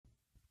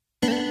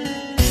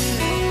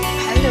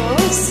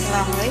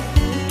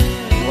Assalamualaikum.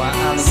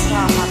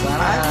 Selamat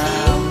pagi.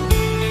 Waalaikumsalam.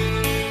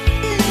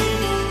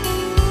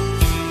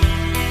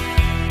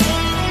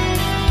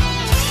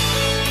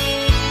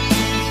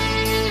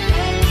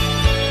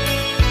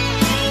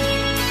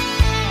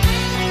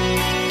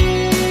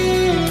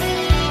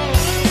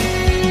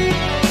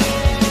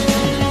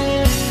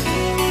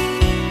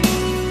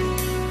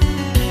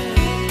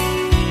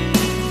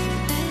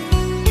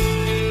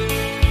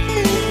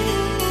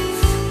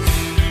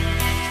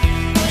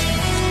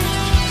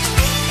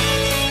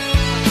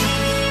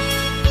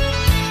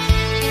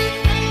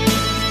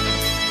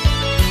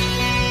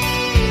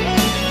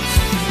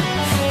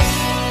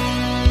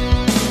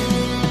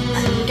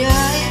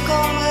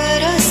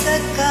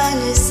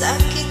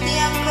 Sakit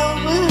yang kau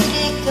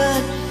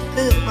berikan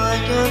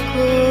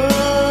kepadaku,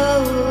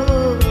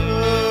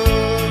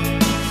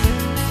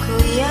 ku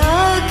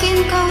yakin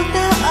kau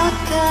tak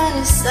akan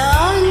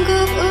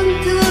sanggup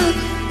untuk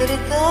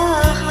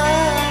bertahan.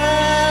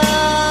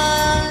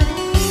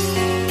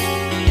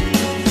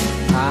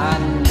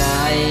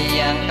 Andai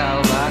yang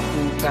kau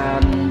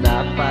lakukan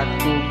dapat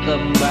ku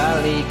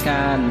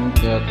kembalikan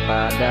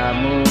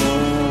kepadamu,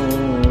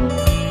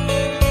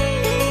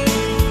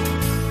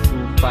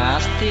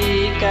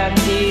 pastikan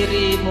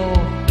dirimu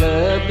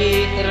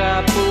lebih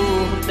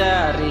rapuh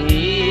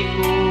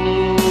dariku.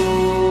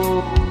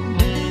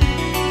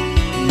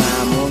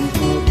 Namun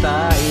ku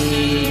tak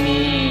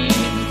ingin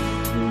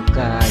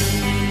lukai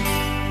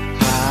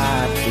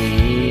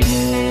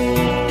hatimu.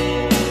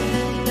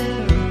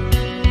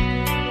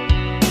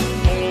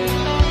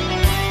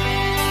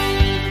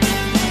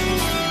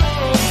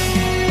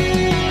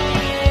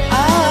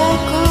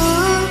 Aku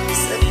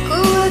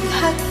sekuat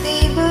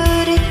hati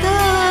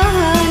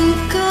bertahan,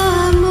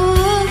 kamu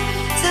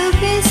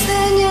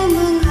sebisanya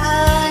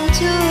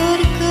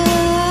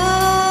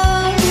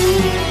menghancurkan.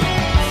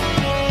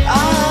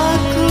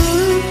 Aku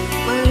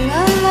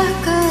mengalah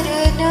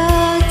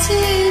karena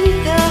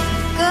cinta,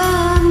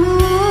 kamu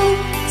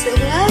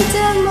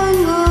sengaja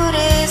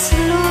mengores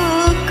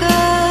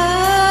luka.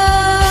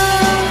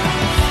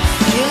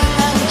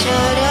 Dengan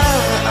cara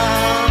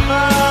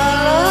apa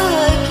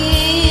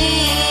lagi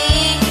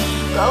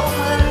kau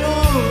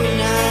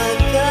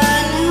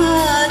melunakkan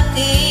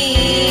hati?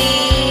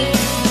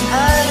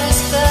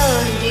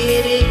 Haruskah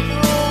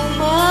diriku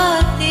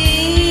mati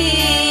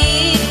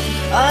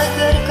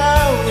agar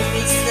kau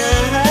bisa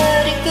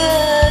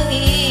hargai?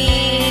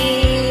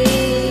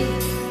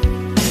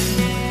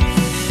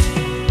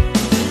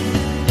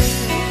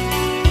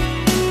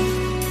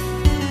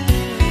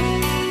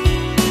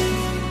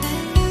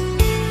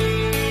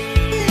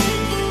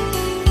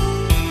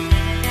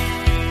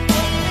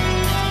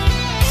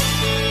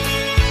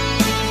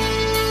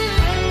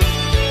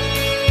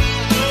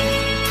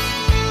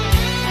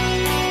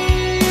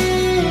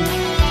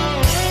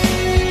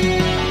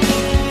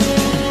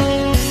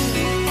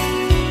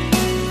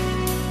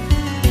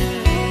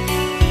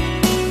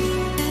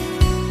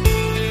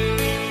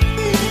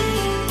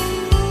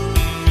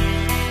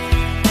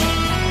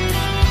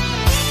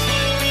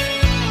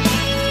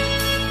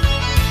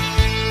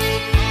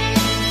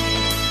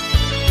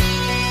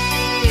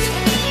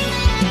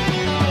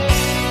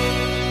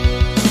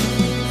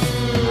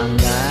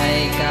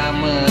 Andai kau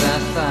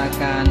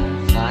merasakan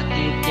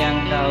sakit yang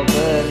kau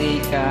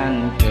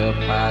berikan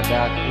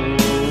kepadaku,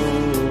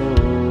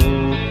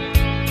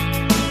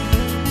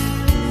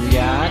 ku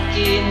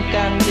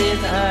yakinkan dia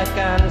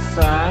akan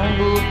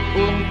sanggup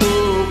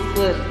untuk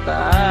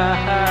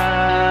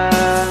bertahan.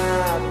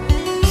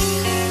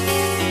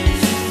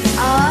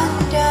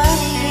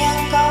 Andai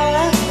yang kau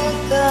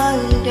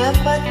lakukan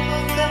dapat ku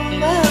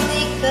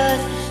kembalikan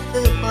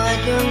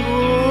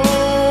kepadamu,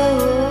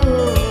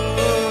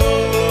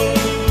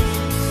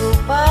 ku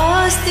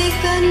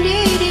pastikan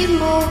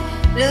dirimu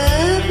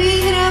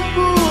lebih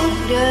rapuh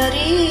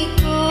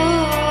dariku.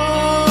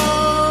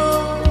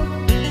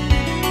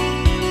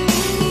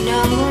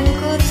 Namun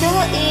ku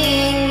tak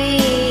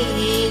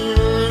ingin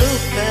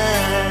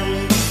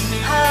lukai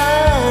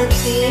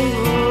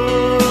hatimu.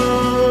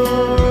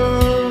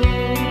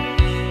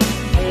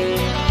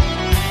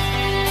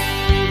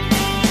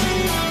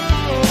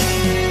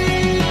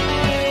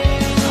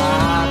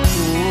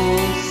 Aku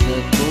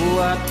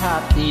sekuat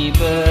hati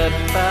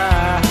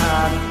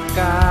bertahan,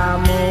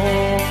 kamu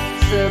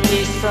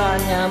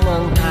sebisanya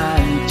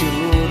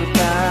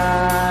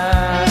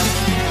menghancurkan.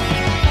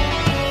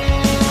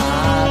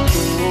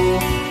 Aku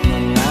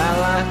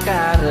mengalah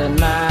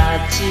karena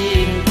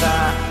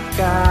cinta,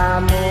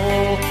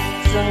 kamu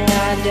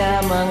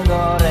sengaja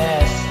menggoreng